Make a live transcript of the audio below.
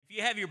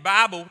you have your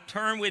Bible,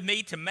 turn with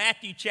me to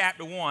Matthew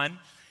chapter 1.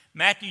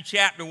 Matthew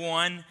chapter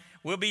 1,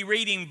 we'll be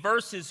reading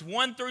verses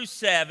 1 through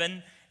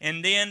 7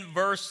 and then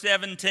verse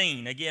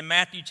 17. Again,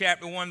 Matthew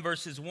chapter 1,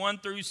 verses 1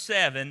 through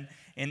 7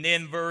 and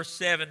then verse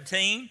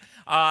 17.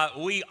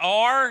 We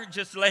are,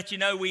 just to let you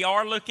know, we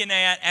are looking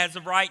at, as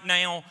of right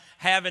now,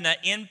 having an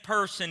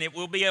in-person, it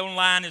will be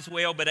online as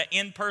well, but an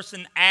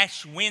in-person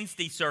Ash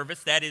Wednesday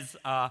service. That is,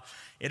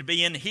 it'll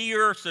be in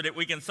here so that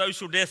we can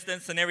social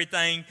distance and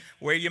everything,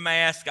 wear your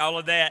mask, all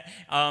of that.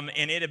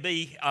 And it'll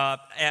be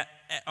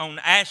on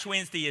Ash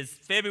Wednesday is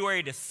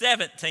February the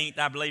 17th,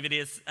 I believe it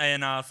is.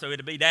 And so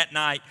it'll be that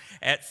night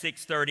at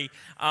 6:30.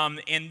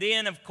 And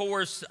then, of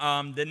course,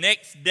 the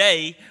next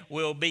day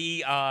we'll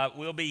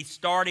be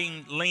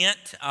starting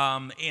Lent.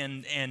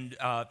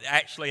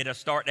 Actually, it'll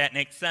start that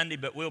next Sunday,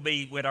 but we'll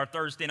be with our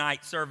Thursday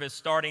night service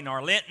starting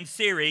our Lenten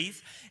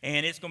series.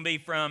 And it's going to be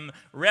from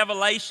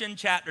Revelation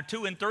chapter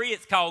 2 and 3.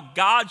 It's called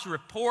God's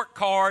Report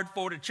Card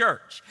for the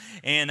Church.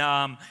 And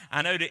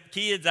I know that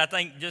kids, I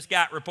think, just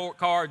got report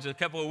cards a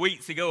couple of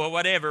weeks ago or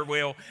whatever.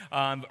 Well,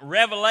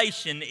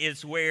 Revelation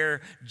is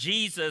where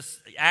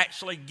Jesus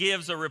actually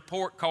gives a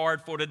report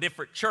card for the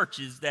different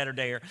churches that are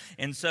there.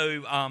 And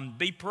so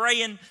be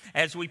praying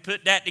as we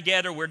put that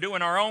together. We're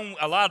doing our own.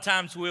 A lot of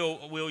times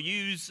we'll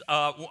use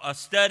a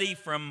study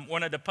from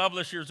one of the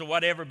publishers or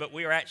whatever, but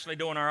we are actually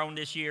doing our own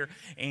this year.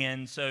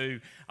 And so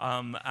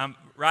I'm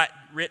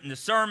written the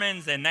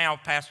sermons, and now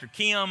Pastor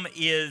Kim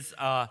is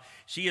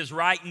she is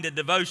writing the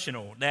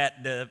devotional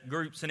that the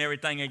groups and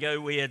everything they go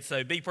with.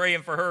 So be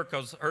praying for her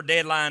because her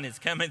deadline is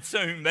coming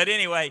soon. But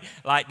anyway,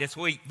 like this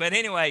week. But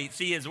anyway,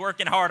 she is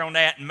working hard on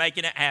that and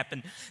making it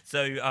happen.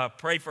 So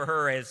pray for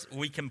her as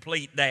we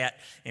complete that,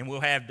 and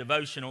we'll have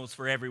devotionals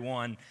for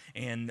everyone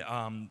and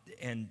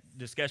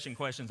discussion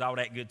questions, all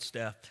that good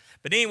stuff.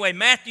 But anyway,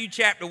 Matthew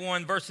chapter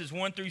 1, verses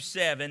 1 through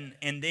 7,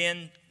 and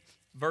then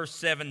verse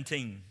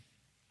 17.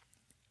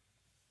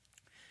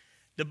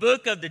 The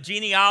book of the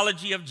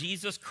genealogy of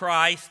Jesus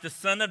Christ, the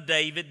son of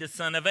David, the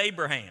son of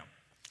Abraham.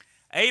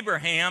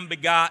 Abraham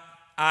begot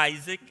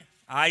Isaac,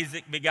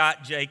 Isaac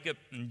begot Jacob,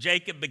 and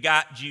Jacob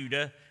begot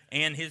Judah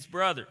and his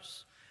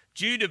brothers.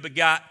 Judah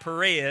begot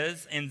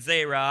Perez and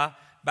Zerah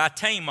by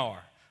Tamar.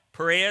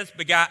 Perez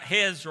begot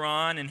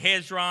Hezron, and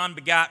Hezron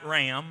begot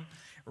Ram.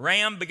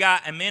 Ram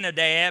begot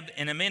Amminadab,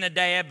 and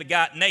Amminadab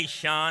begot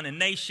Nahshon,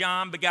 and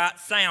Nahshon begot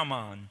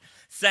Salmon.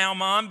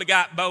 Salmon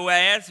begot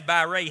Boaz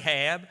by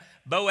Rahab.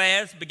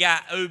 Boaz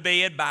begot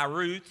Obed by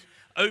Ruth.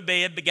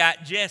 Obed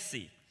begot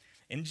Jesse.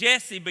 And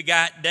Jesse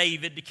begot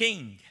David the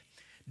king.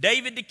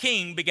 David the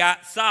king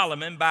begot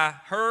Solomon by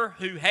her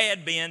who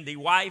had been the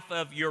wife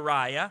of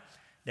Uriah.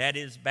 That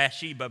is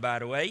Bathsheba, by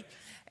the way.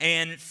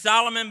 And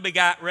Solomon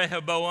begot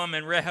Rehoboam,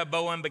 and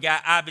Rehoboam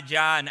begot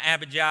Abijah, and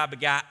Abijah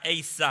begot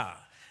Asa.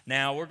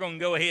 Now, we're going to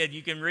go ahead.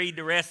 You can read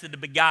the rest of the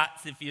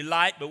begots if you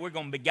like, but we're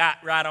going to begot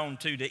right on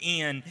to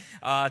the end,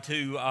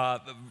 to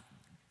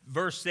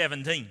verse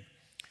 17.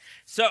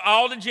 So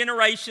all the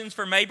generations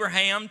from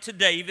Abraham to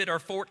David are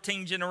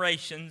 14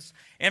 generations,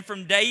 and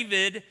from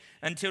David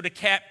until the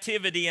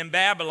captivity in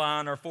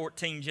Babylon are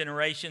 14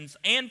 generations,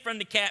 and from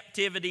the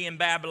captivity in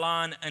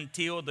Babylon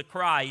until the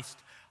Christ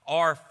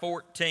are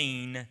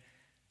 14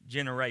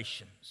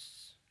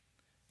 generations.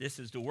 This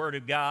is the word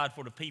of God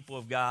for the people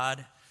of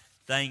God.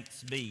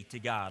 Thanks be to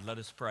God. Let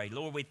us pray.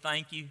 Lord, we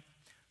thank you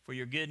for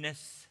your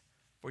goodness,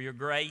 for your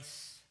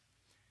grace.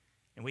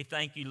 And we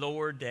thank you,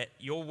 Lord, that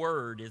your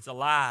word is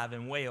alive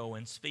and well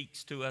and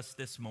speaks to us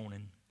this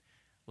morning.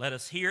 Let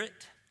us hear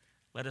it.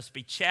 Let us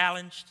be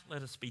challenged.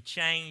 Let us be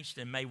changed.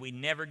 And may we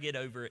never get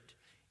over it.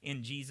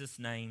 In Jesus'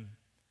 name,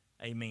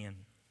 amen.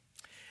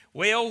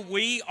 Well,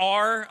 we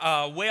are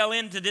well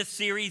into this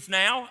series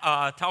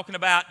now, talking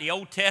about the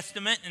Old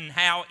Testament and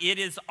how it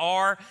is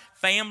our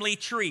family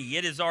tree.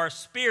 It is our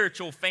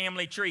spiritual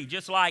family tree.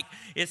 Just like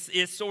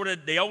it's sort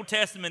of, the Old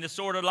Testament is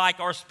sort of like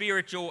our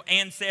spiritual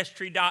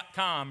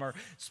ancestry.com or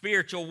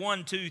spiritual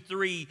 1, 2,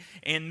 3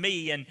 and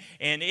me. And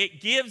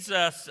it gives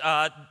us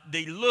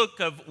the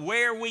look of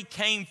where we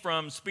came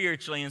from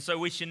spiritually. And so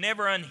we should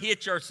never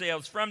unhitch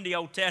ourselves from the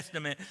Old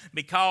Testament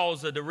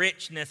because of the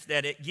richness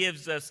that it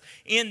gives us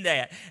in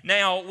that.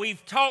 Now,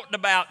 we've talked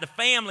about the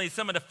families,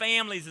 some of the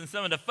families and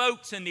some of the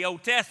folks in the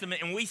Old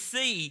Testament, and we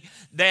see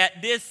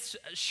that this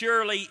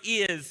surely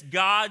is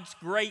God's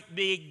great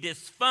big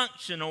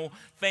dysfunctional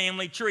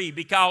family tree,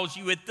 because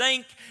you would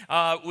think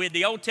with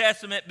the Old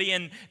Testament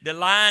being the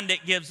line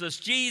that gives us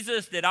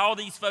Jesus, that all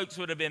these folks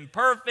would have been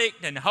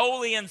perfect and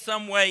holy in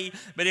some way.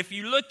 But if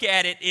you look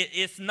at it,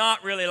 it's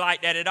not really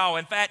like that at all.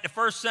 In fact, the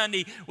first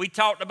Sunday we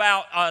talked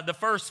about the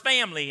first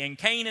family and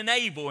Cain and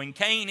Abel, and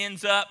Cain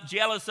ends up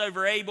jealous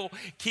over Abel,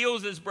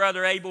 kills his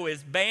brother Abel,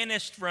 is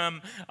banished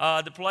from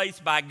the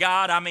place by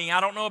God. I mean, I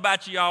don't know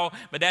about y'all,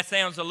 but that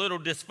sounds a little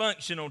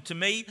dysfunctional to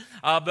me.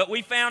 But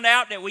we found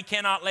out that we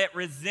cannot let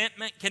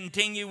resentment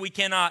continue.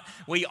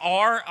 We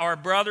are our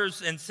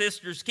brothers and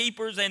sisters'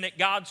 keepers, and that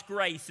God's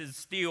grace is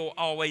still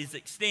always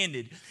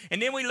extended.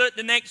 And then we looked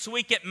the next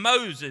week at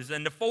Moses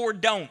and the 4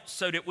 don'ts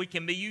so that we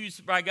can be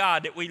used by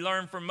God, that we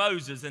learn from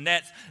Moses. And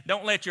that's,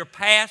 don't let your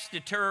past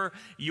deter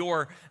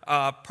your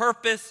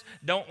purpose.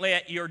 Don't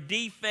let your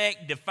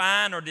defect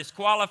define or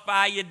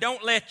disqualify you.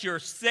 Don't let your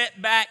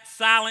setback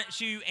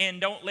silence you,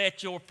 and don't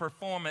let your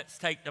performance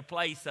take the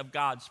place of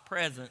God's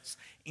presence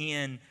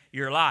in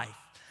your life.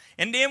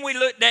 And then we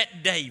looked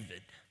at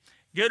David.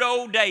 Good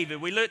old David.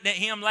 We looked at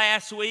him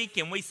last week,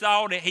 and we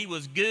saw that he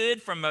was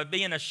good from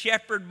being a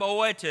shepherd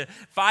boy to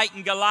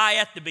fighting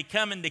Goliath to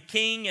becoming the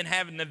king and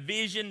having the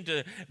vision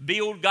to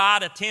build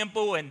God a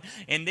temple. And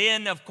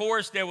then, of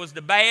course, there was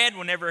the bad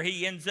whenever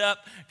he ends up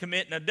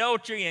committing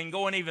adultery and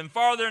going even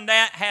farther than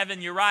that, having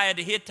Uriah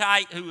the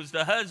Hittite, who was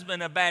the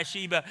husband of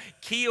Bathsheba,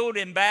 killed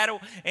in battle.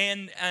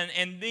 And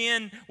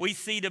then we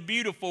see the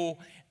beautiful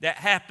that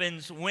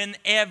happens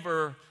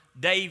whenever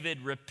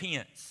David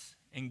repents.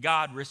 And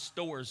God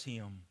restores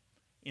him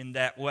in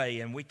that way.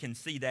 And we can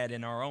see that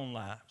in our own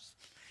lives.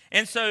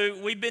 And so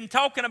we've been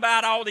talking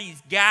about all these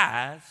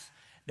guys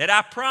that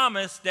I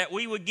promised that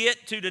we would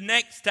get to the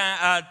next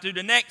time, to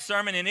the next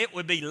sermon, and it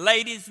would be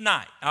Ladies'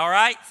 Night. All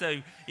right?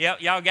 So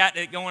y'all got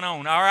that going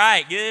on. All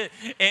right, good.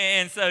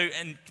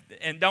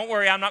 And don't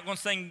worry, I'm not going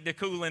to sing the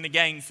Kool and the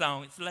Gang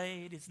song. It's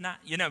Ladies' Night,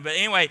 But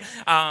anyway,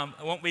 I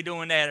won't be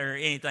doing that or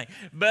anything.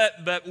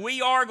 But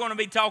we are going to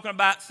be talking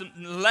about some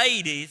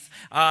ladies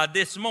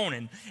this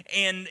morning.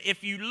 And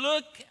if you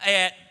look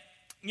at,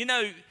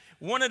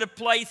 one of the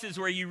places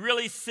where you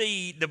really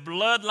see the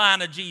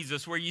bloodline of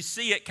Jesus, where you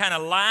see it kind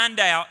of lined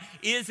out,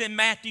 is in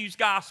Matthew's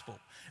gospel.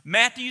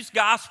 Matthew's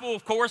gospel,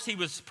 of course, he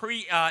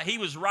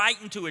was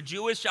writing to a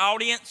Jewish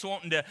audience,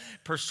 wanting to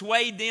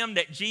persuade them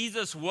that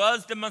Jesus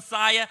was the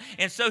Messiah.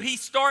 And so he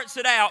starts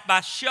it out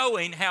by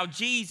showing how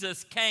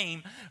Jesus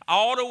came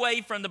all the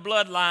way from the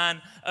bloodline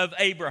of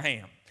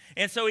Abraham.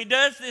 And so he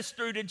does this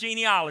through the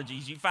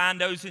genealogies. You find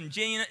those in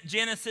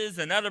Genesis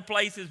and other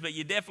places, but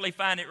you definitely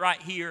find it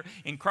right here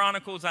in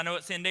Chronicles. I know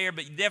it's in there,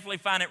 but you definitely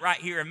find it right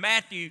here in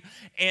Matthew.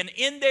 And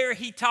in there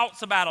he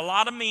talks about a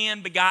lot of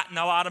men begotten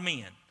a lot of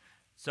men.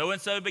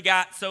 So-and-so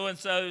begot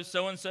so-and-so,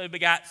 so-and-so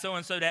begot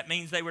so-and-so. That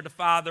means they were the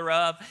father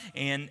of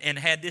and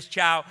had this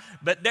child.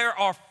 But there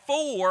are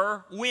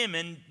 4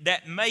 women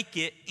that make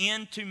it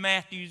into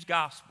Matthew's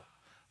gospel.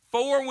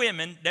 4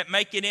 women that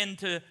make it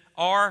into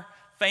our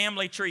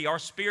family tree, our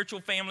spiritual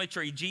family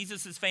tree,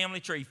 Jesus' family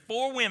tree.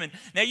 4 women.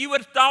 Now, you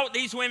would have thought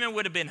these women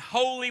would have been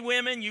holy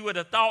women. You would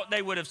have thought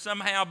they would have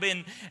somehow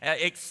been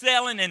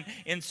excelling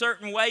in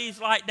certain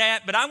ways like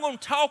that. But I'm going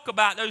to talk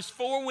about those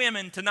 4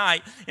 women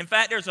tonight. In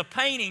fact, there's a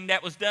painting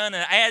that was done,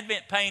 an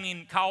Advent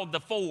painting called The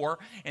 4.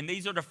 And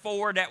these are the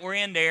 4 that were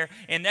in there.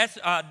 And that's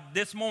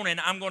this morning,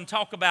 I'm going to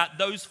talk about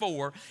those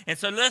 4. And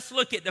so let's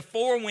look at the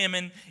 4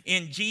 women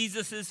in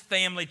Jesus'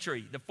 family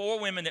tree. The 4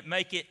 women that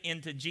make it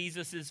into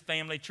Jesus'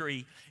 family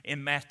tree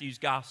in Matthew's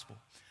gospel.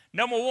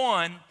 Number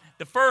 1,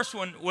 the first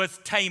one was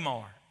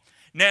Tamar.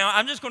 Now,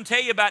 I'm just going to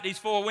tell you about these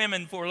 4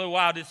 women for a little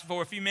while, just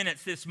for a few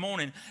minutes this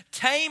morning.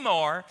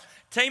 Tamar,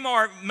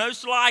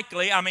 most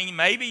likely,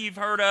 maybe you've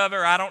heard of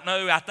her, I don't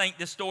know. I think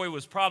this story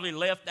was probably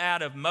left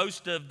out of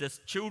most of the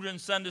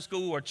children's Sunday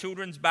school or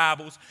children's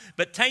Bibles.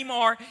 But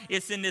Tamar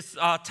is in this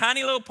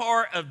tiny little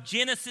part of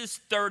Genesis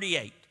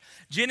 38.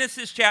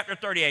 Genesis chapter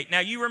 38.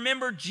 Now, you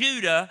remember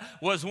Judah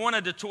was one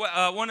of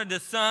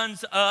the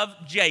sons of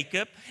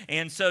Jacob.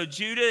 And so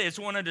Judah is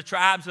one of the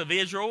tribes of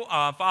Israel,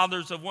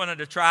 fathers of one of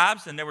the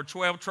tribes. And there were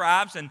 12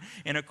 tribes.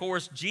 And of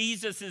course,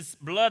 Jesus'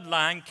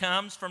 bloodline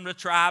comes from the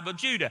tribe of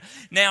Judah.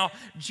 Now,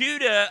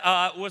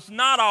 Judah was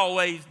not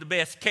always the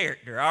best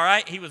character, all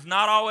right? He was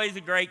not always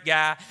a great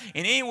guy.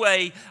 And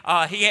anyway,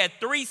 he had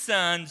 3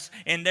 sons.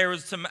 And there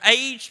was some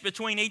age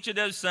between each of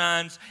those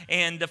sons.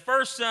 And the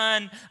first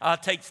son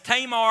takes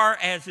Tamar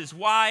as his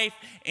wife,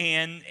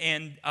 and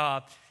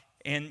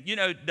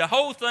the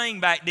whole thing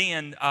back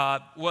then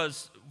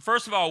was,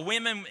 first of all,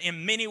 women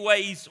in many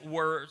ways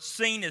were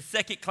seen as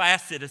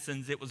second-class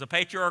citizens. It was a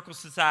patriarchal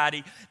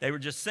society. They were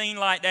just seen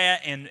like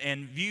that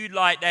and viewed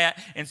like that.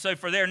 And so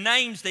for their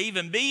names to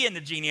even be in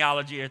the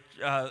genealogy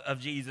of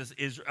Jesus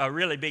is a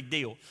really big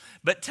deal.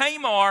 But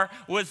Tamar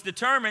was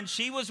determined.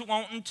 She was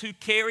wanting to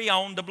carry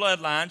on the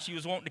bloodline. She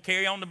was wanting to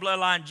carry on the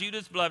bloodline,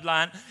 Judah's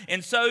bloodline.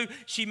 And so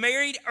she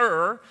married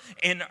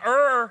and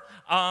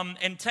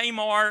and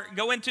Tamar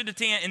go into the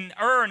tent. And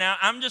now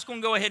I'm just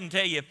going to go ahead and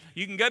tell you,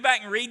 you can go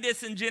back and read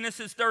this in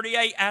Genesis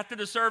 38 after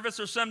the service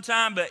or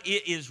sometime, but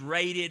it is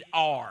rated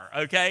R,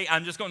 okay?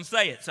 I'm just going to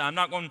say it, so I'm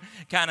not going to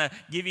kind of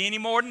give you any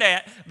more than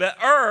that. But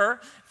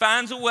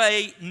finds a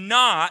way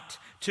not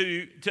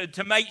to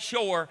make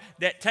sure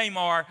that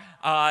Tamar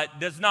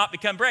does not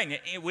become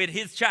pregnant with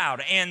his child.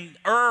 And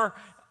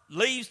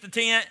leaves the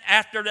tent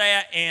after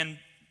that and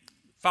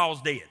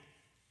falls dead.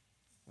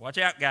 Watch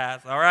out,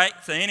 guys, all right?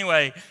 So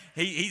anyway,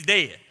 he's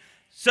dead.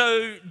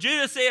 So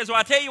Judah says, well,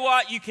 I tell you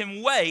what, you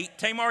can wait.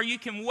 Tamar, you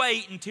can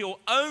wait until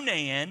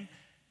Onan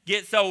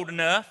gets old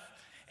enough,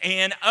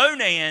 and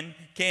Onan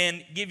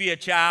can give you a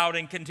child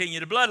and continue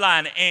the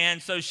bloodline.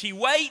 And so she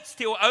waits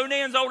till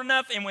Onan's old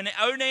enough, and when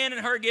Onan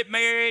and her get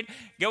married,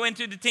 go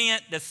into the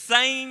tent, the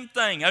same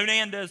thing.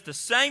 Onan does the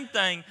same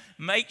thing,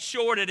 make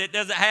sure that it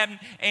doesn't happen,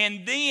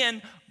 and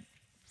then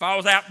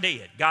falls out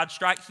dead. God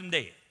strikes him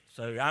dead.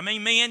 So, I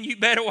mean, men, you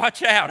better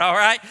watch out, all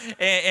right?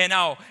 And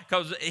all,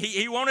 because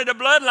he wanted a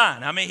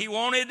bloodline. I mean, he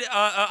wanted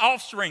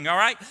offspring, all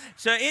right?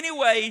 So,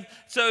 anyway,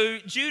 so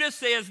Judah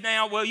says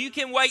now, well, you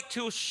can wait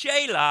till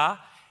Shelah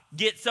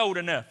gets old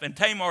enough. And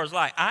Tamar's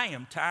like, I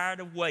am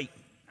tired of waiting.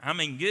 I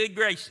mean, good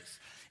gracious.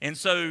 And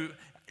so,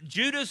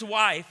 Judah's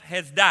wife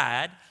has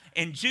died,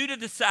 and Judah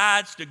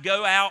decides to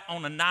go out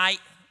on a night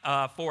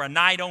for a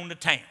night on the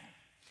town.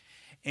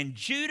 And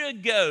Judah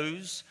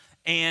goes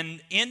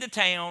and into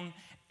town,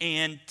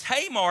 and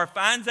Tamar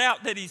finds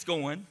out that he's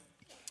going,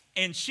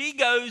 and she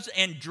goes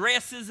and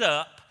dresses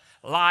up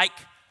like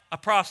a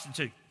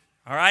prostitute.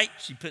 All right?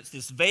 She puts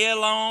this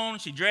veil on.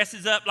 She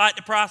dresses up like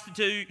the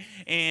prostitute,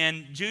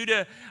 and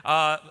Judah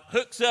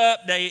hooks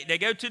up. They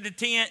go to the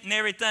tent and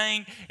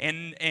everything,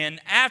 and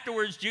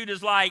afterwards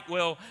Judah's like,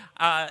 well,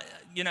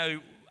 you know,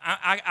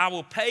 I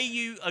will pay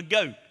you a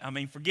goat. I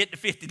mean, forget the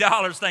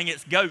 $50 thing.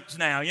 It's goats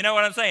now. You know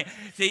what I'm saying?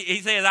 See,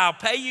 he says, I'll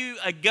pay you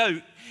a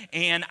goat,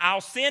 and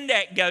I'll send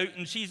that goat.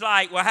 And she's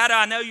like, well, how do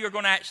I know you're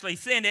going to actually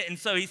send it? And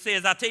so he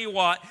says, I'll tell you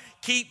what,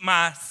 keep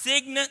my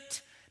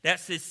signet.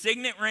 That's his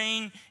signet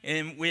ring,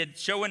 and with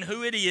showing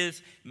who it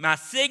is, my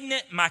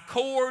signet, my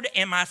cord,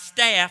 and my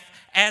staff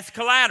as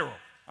collateral.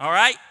 All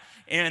right?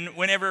 And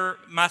whenever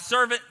my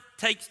servant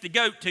takes the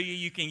goat to you,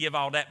 you can give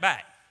all that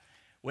back.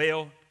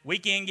 Well,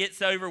 weekend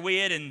gets over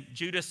with, and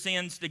Judah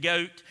sends the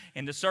goat,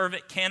 and the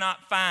servant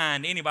cannot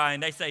find anybody.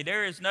 And they say,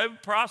 there is no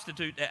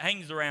prostitute that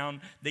hangs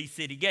around these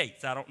city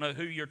gates. I don't know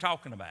who you're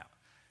talking about.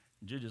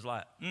 And Judah's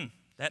like,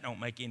 that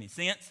don't make any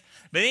sense.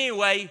 But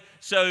anyway,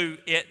 so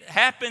it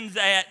happens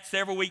that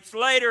several weeks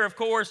later, of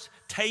course,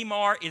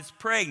 Tamar is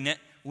pregnant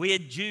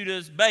with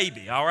Judah's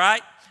baby, all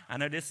right? I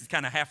know this is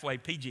kind of halfway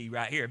PG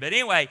right here. But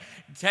anyway,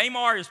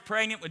 Tamar is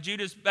pregnant with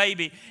Judah's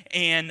baby.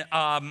 And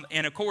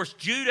of course,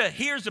 Judah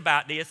hears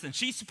about this. And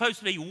she's supposed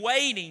to be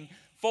waiting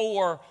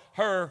for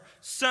her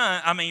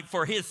son,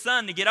 for his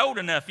son to get old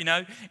enough, you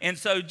know. And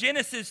so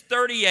Genesis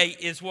 38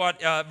 is what,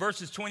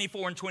 verses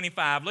 24 and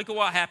 25. Look at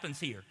what happens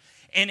here.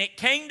 And it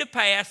came to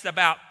pass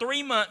about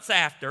 3 months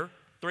after,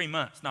 3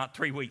 months, not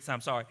 3 weeks,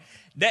 I'm sorry,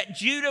 that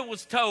Judah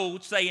was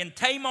told, saying,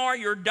 Tamar,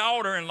 your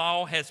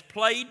daughter-in-law, has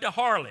played the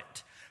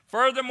harlot.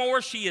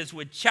 Furthermore, she is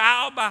with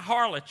child by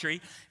harlotry.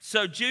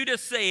 So Judah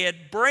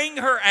said, bring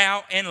her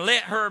out and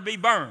let her be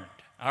burned.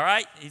 All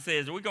right? He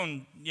says, we're going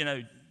to, you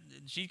know,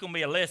 she's going to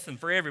be a lesson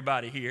for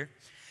everybody here.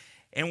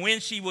 And when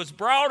she was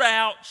brought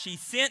out, she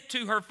sent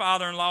to her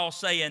father-in-law,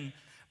 saying,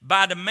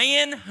 by the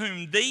man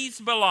whom these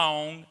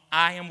belong,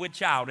 I am with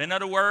child. In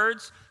other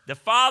words, the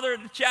father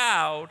of the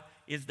child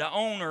is the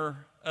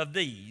owner of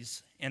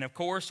these. And of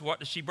course, what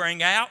does she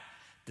bring out?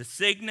 The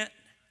signet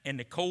and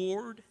the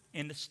cord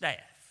and the staff.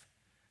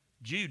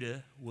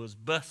 Judah was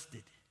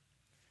busted.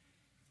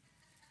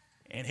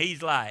 And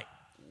he's like,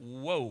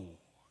 whoa.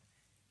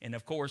 And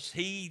of course,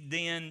 he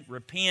then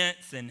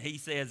repents and he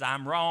says,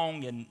 I'm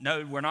wrong, and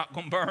no, we're not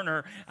going to burn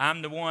her.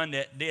 I'm the one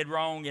that did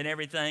wrong and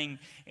everything.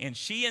 And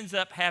she ends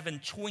up having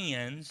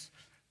twins.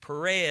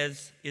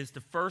 Perez is the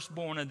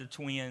firstborn of the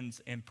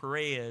twins, and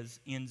Perez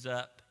ends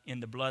up in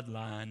the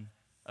bloodline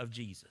of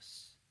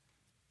Jesus.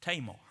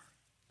 Tamar.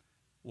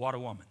 What a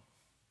woman.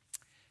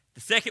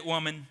 The second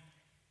woman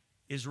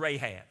is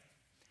Rahab.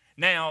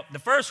 Now, the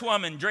first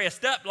woman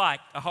dressed up like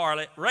a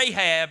harlot,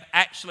 Rahab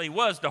actually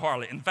was the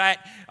harlot. In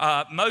fact,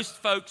 most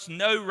folks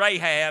know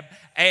Rahab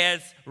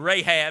as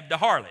Rahab the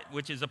harlot,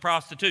 which is a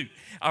prostitute.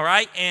 All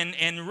right?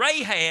 And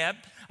Rahab,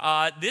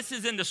 this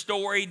is in the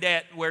story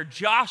where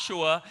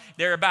Joshua,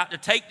 they're about to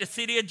take the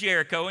city of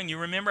Jericho. And you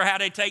remember how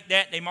they take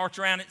that? They march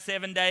around it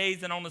 7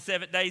 days, and on the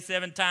seventh day,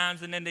 7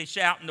 times, and then they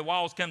shout and the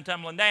walls come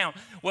tumbling down.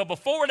 Well,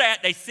 before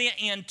that, they sent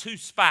in 2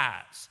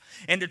 spies.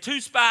 And the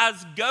 2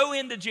 spies go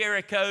into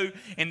Jericho,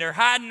 and they're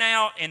hiding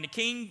out, and the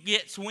king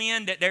gets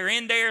wind that they're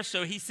in there,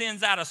 so he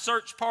sends out a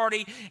search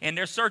party, and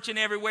they're searching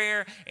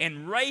everywhere.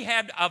 And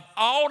Rahab, of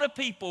all the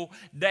people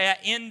that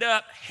end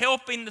up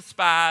helping the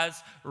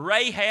spies,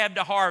 Rahab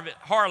the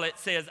harlot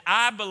says,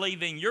 I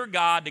believe in your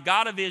God, the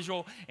God of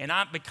Israel, and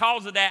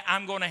because of that,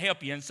 I'm going to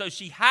help you. And so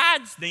she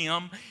hides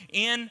them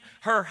in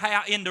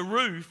the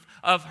roof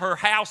of her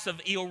house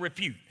of ill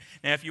repute.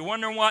 Now, if you're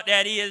wondering what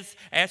that is,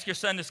 ask your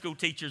Sunday school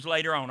teachers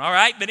later on, all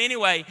right? But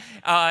anyway,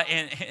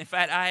 and in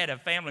fact, I had a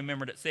family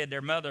member that said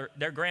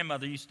their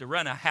grandmother used to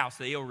run a house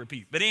of ill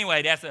repute. But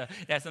anyway,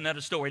 that's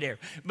another story there.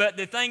 But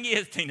the thing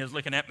is, Tina's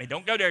looking at me.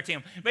 Don't go there,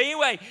 Tim. But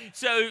anyway,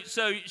 so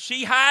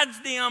she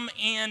hides them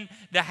in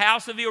the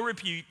house of ill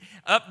repute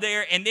up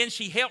there, and then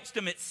she helps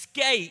them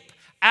escape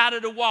out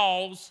of the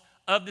walls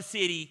of the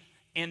city.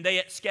 And they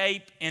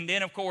escape, and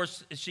then, of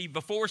course,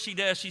 before she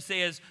does, she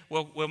says,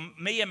 will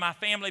me and my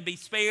family be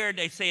spared?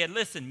 They said,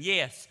 listen,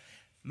 yes,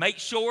 make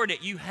sure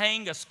that you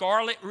hang a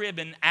scarlet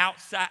ribbon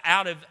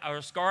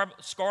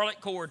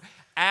scarlet cord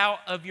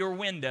out of your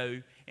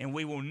window, and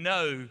we will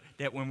know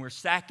that when we're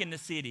sacking the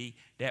city,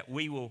 that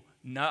we will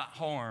not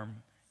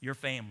harm your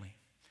family.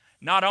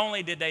 Not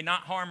only did they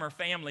not harm her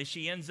family,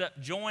 she ends up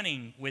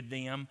joining with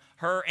them,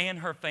 her and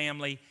her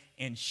family,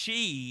 and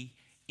she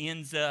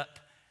ends up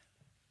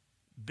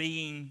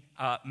being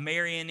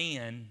marrying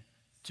in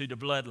to the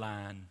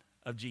bloodline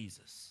of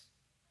Jesus.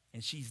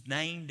 And she's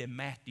named in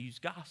Matthew's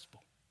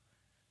gospel.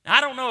 Now,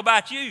 I don't know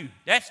about you.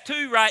 That's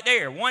two right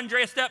there. One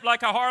dressed up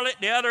like a harlot,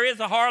 the other is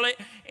a harlot,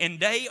 and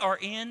they are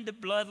in the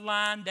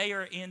bloodline. They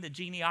are in the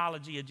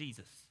genealogy of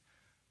Jesus.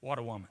 What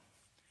a woman.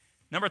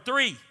 Number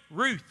 3,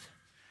 Ruth.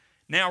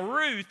 Now,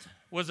 Ruth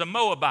was a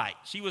Moabite.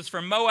 She was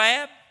from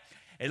Moab.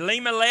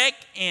 Elimelech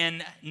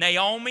and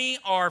Naomi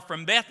are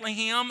from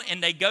Bethlehem,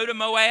 and they go to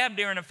Moab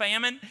during a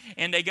famine.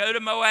 And they go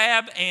to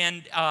Moab,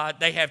 and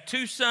they have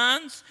 2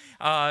 sons.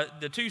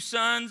 The 2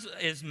 sons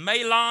is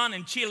Mahlon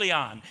and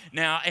Chilion.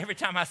 Now, every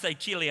time I say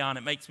Chilion,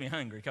 it makes me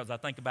hungry because I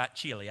think about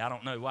chili. I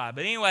don't know why.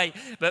 But anyway,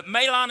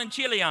 Mahlon and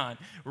Chilion.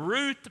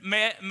 Ruth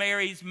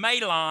marries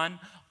Mahlon.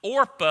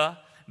 Orpah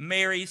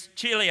marries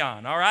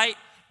Chilion, all right?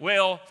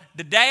 Well,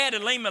 the dad,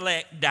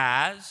 Elimelech,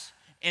 dies.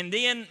 And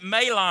then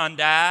Mahlon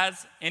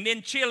dies, and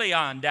then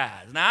Chilion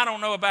dies. Now, I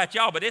don't know about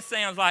y'all, but it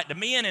sounds like the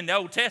men in the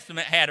Old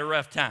Testament had a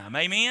rough time.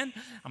 Amen?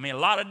 I mean, a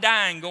lot of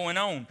dying going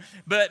on.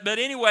 But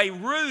anyway,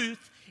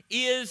 Ruth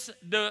is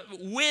the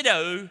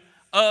widow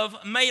of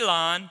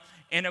Mahlon.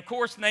 And, of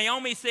course,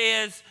 Naomi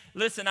says,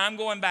 listen, I'm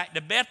going back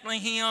to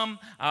Bethlehem.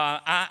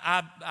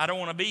 I don't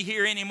want to be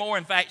here anymore.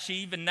 In fact, she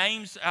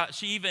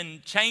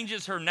even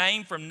changes her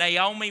name from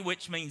Naomi,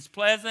 which means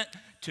pleasant,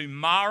 to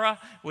Mara,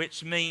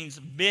 which means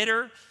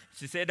bitter.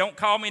 She said, don't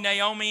call me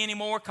Naomi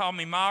anymore. Call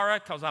me Mara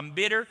because I'm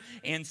bitter.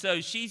 And so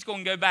she's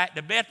going to go back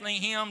to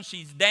Bethlehem.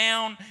 She's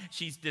down.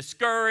 She's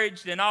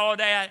discouraged and all of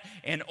that.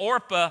 And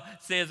Orpah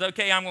says,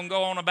 okay, I'm going to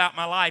go on about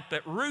my life.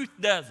 But Ruth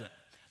doesn't.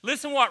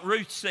 Listen what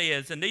Ruth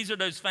says. And these are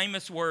those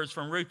famous words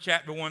from Ruth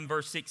chapter 1,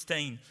 verse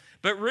 16.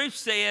 But Ruth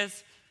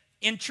says,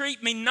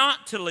 entreat me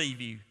not to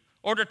leave you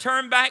or to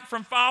turn back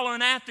from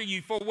following after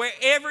you. For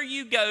wherever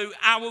you go,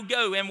 I will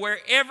go. And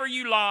wherever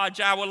you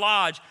lodge, I will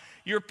lodge.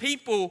 Your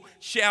people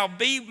shall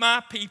be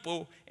my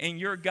people, and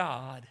your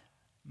God,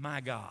 my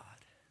God.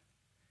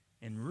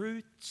 And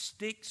Ruth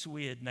sticks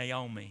with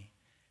Naomi.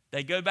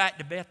 They go back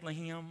to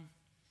Bethlehem,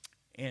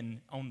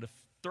 and on the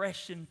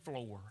threshing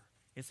floor,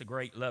 it's a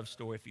great love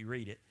story if you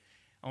read it.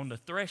 On the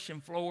threshing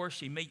floor,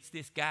 she meets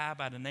this guy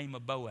by the name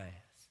of Boaz.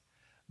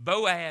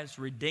 Boaz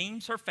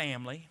redeems her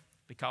family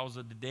because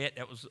of the debt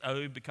that was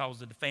owed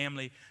because of the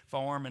family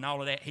farm and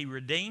all of that. He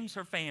redeems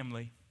her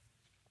family.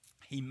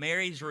 He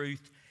marries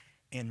Ruth.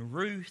 And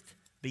Ruth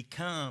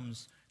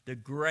becomes the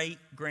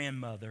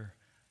great-grandmother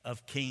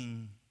of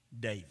King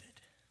David.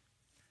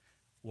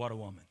 What a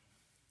woman.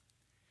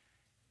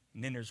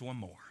 And then there's one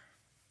more.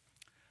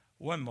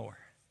 One more.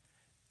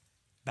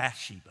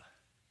 Bathsheba.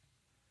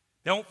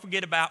 Don't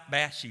forget about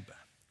Bathsheba.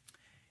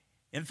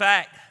 In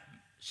fact,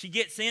 she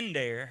gets in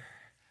there,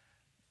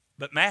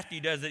 but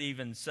Matthew doesn't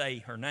even say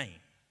her name.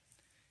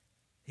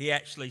 He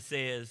actually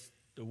says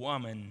the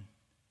woman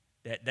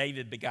that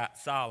David begot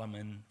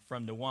Solomon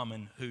from the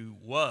woman who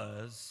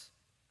was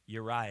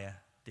Uriah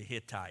the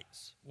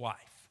Hittite's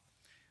wife,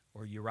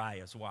 or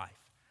Uriah's wife.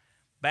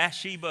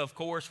 Bathsheba, of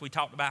course, we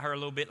talked about her a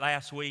little bit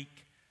last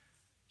week.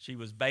 She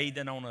was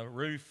bathing on a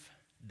roof.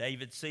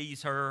 David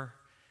sees her.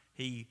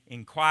 He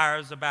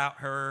inquires about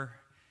her.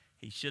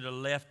 He should have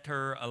left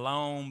her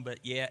alone,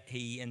 but yet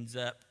he ends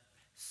up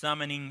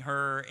summoning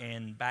her.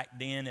 And back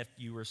then, if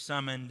you were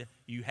summoned,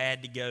 you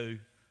had to go.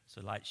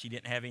 So like she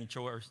didn't have any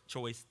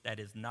choice. That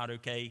is not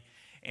okay.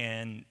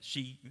 And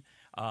she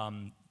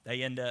ends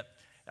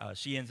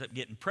up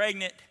getting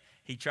pregnant.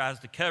 He tries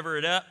to cover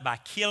it up by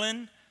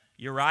killing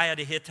Uriah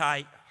the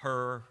Hittite,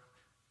 her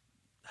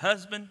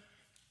husband.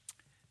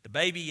 The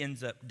baby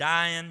ends up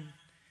dying.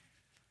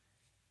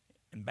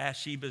 And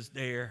Bathsheba's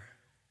there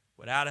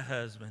without a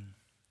husband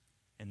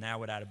and now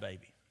without a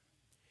baby.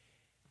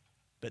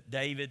 But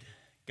David,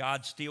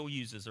 God still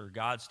uses her.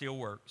 God still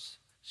works.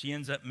 She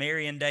ends up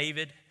marrying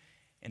David.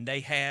 And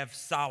they have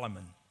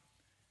Solomon.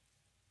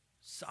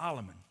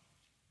 Solomon,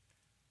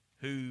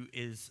 who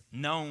is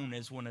known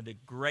as one of the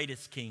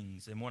greatest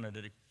kings and one of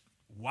the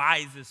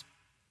wisest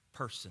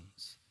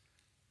persons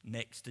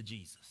next to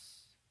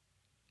Jesus.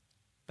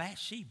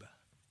 Bathsheba,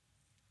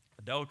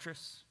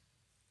 adulteress.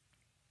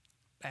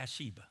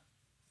 Bathsheba,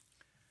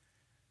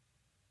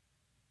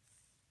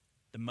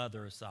 the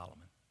mother of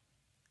Solomon.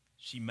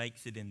 She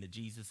makes it into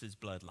Jesus'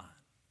 bloodline.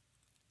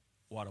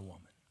 What a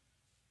woman.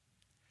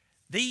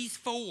 These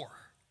four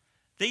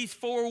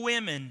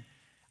women,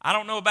 I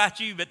don't know about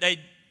you, but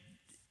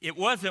it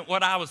wasn't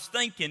what I was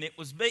thinking it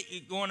was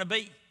going to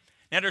be.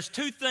 Now, there's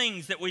 2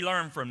 things that we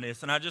learn from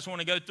this, and I just want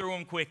to go through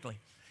them quickly.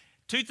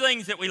 2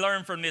 things that we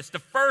learn from this. The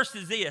first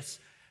is this: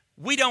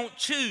 we don't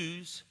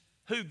choose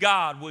who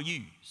God will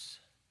use.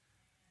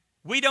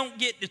 We don't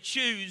get to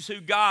choose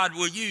who God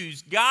will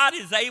use. God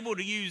is able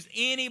to use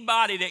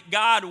anybody that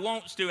God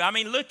wants to. I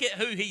mean, look at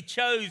who he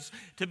chose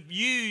to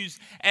use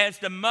as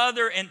the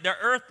mother and the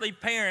earthly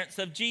parents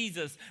of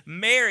Jesus,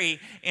 Mary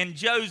and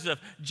Joseph.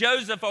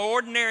 Joseph, an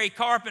ordinary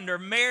carpenter,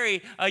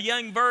 Mary, a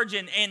young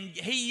virgin, and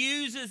he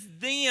uses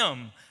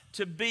them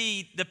to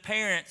be the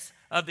parents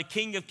of the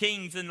King of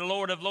Kings and the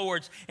Lord of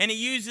Lords. And he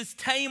uses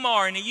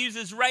Tamar, and he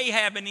uses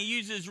Rahab, and he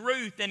uses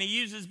Ruth, and he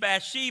uses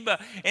Bathsheba.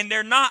 And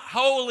they're not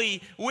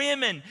holy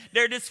women.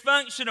 They're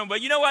dysfunctional.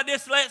 But you know what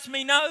this lets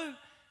me know?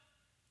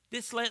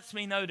 This lets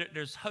me know that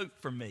there's hope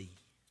for me.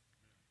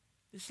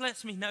 This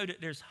lets me know that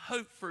there's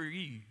hope for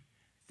you.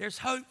 There's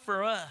hope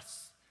for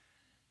us.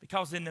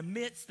 Because in the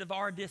midst of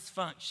our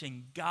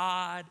dysfunction,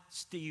 God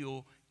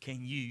still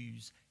can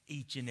use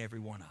each and every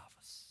one of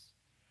us.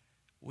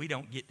 We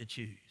don't get to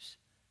choose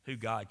who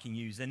God can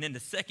use. And then the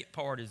second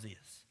part is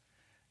this.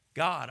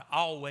 God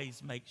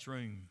always makes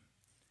room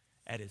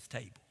at his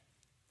table.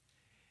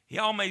 He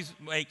always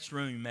makes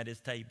room at his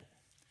table.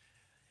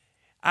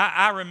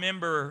 I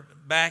remember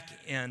back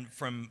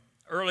from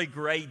early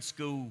grade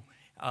school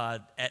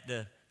at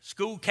the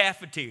school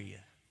cafeteria.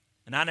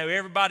 And I know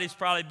everybody's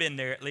probably been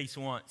there at least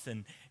once.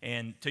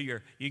 And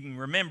you can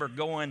remember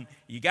going,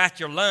 you got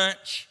your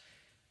lunch.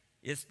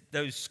 It's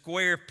those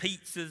square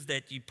pizzas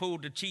that you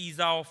pulled the cheese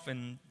off,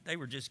 and they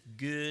were just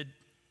good.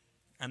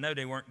 I know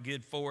they weren't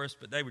good for us,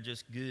 but they were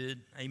just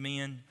good.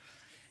 Amen.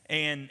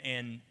 And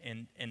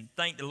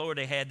thank the Lord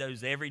they had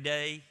those every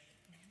day,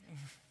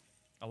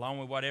 along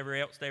with whatever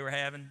else they were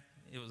having.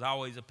 It was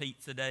always a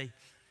pizza day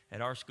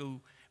at our school.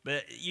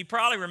 But you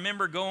probably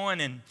remember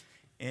going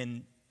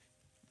and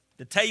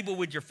the table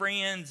with your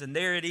friends, and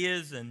there it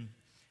is, and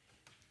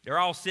they're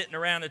all sitting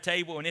around the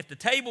table. And if the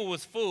table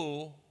was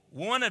full,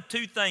 one of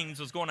two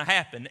things was going to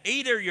happen.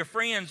 Either your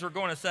friends were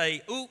going to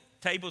say, "Ooh,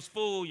 table's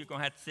full, you're going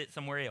to have to sit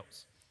somewhere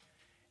else."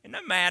 And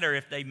no matter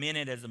if they meant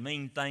it as a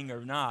mean thing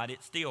or not,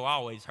 it still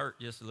always hurt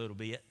just a little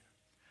bit.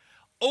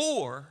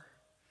 Or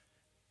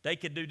they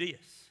could do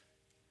this.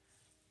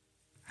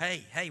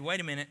 Hey,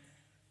 wait a minute.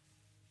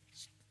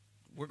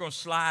 We're going to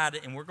slide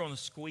and we're going to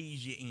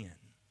squeeze you in.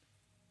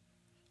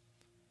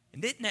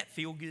 And didn't that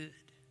feel good?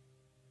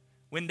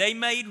 When they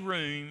made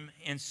room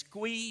and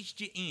squeezed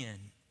you in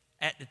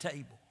at the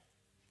table.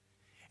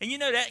 And you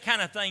know, that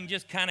kind of thing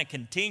just kind of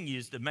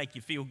continues to make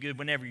you feel good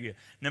whenever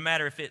no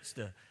matter if it's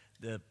the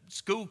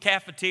school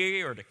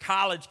cafeteria or the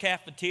college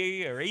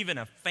cafeteria or even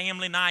a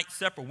family night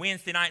supper,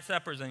 Wednesday night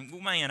suppers. And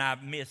man,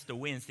 I've missed the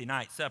Wednesday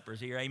night suppers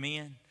here,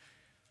 amen.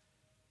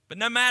 But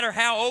no matter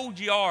how old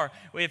you are,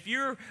 if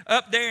you're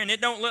up there and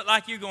it don't look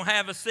like you're going to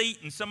have a seat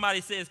and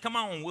somebody says, "Come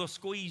on, we'll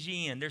squeeze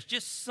you in," there's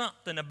just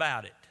something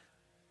about it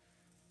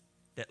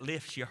that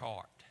lifts your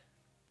heart.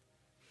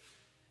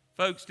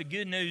 Folks, the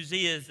good news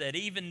is that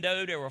even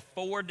though there were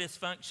 4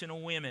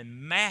 dysfunctional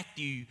women,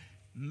 Matthew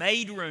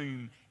made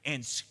room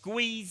and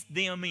squeezed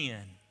them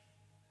in.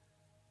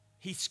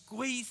 He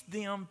squeezed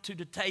them to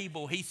the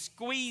table. He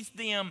squeezed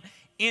them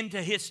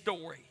into his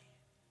story.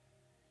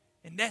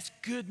 And that's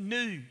good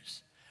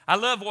news. I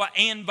love what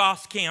Ann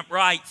Voskamp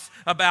writes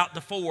about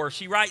the 4.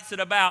 She writes it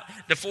about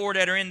the 4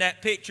 that are in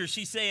that picture.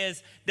 She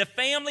says, "The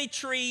family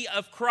tree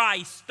of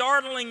Christ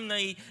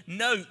startlingly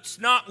notes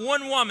not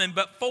one woman,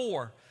 but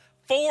 4.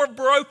 4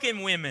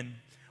 broken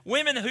women.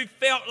 Women who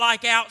felt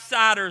like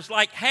outsiders,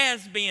 like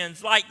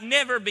has-beens, like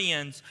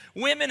never-beens.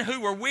 Women who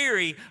were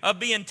weary of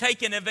being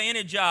taken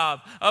advantage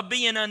of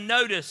being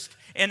unnoticed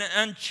and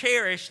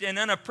uncherished and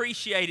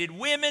unappreciated.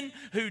 Women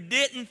who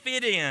didn't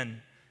fit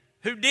in,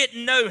 who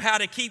didn't know how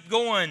to keep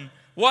going,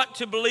 what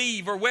to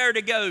believe or where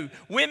to go.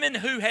 Women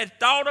who had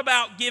thought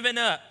about giving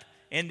up.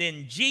 And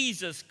then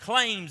Jesus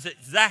claims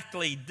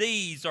exactly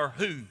these are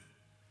who?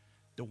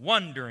 The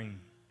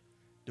wandering,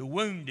 the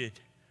wounded,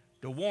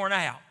 the worn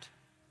out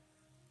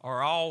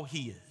are all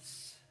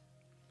his.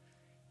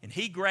 And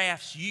he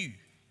grafts you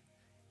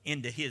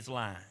into his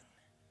line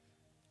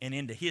and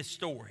into his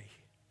story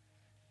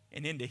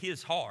and into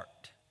his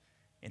heart.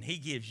 And he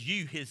gives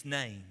you his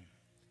name,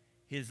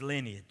 his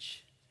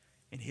lineage,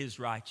 and his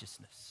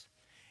righteousness.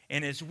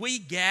 And as we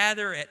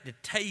gather at the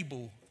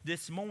table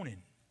this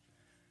morning,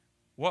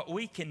 what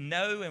we can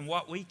know and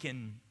what we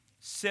can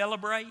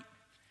celebrate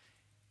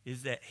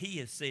is that he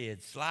has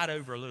said, slide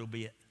over a little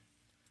bit,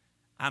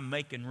 I'm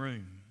making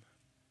room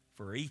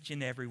for each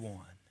and every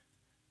one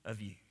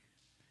of you.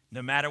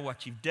 No matter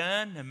what you've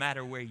done, no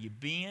matter where you've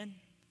been,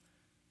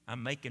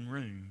 I'm making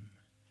room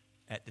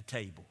at the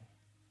table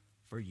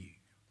for you.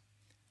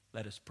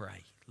 Let us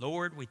pray.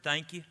 Lord, we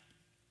thank you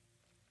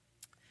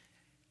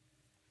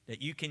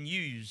that you can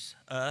use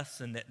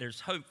us and that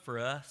there's hope for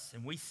us.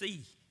 And we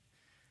see,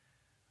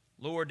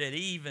 Lord, that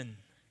even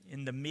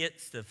in the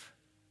midst of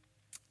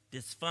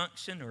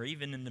dysfunction or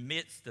even in the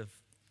midst of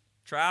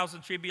trials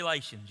and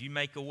tribulations, you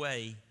make a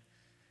way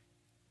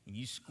and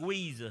you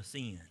squeeze us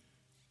in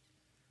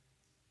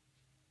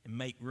and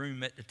make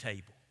room at the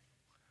table.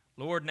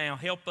 Lord, now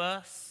help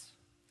us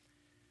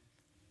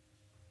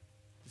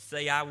to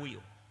say, I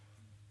will.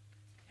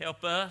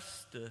 Help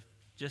us to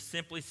just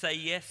simply say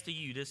yes to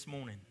you this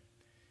morning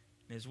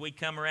As we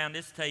come around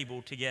this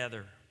table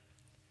together,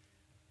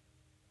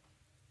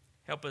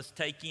 help us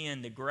take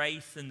in the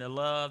grace and the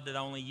love that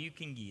only you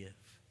can give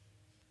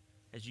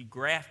as you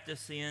graft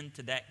us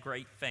into that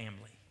great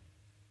family,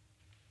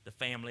 the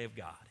family of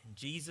God. In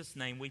Jesus'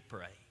 name we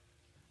pray.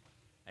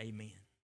 Amen.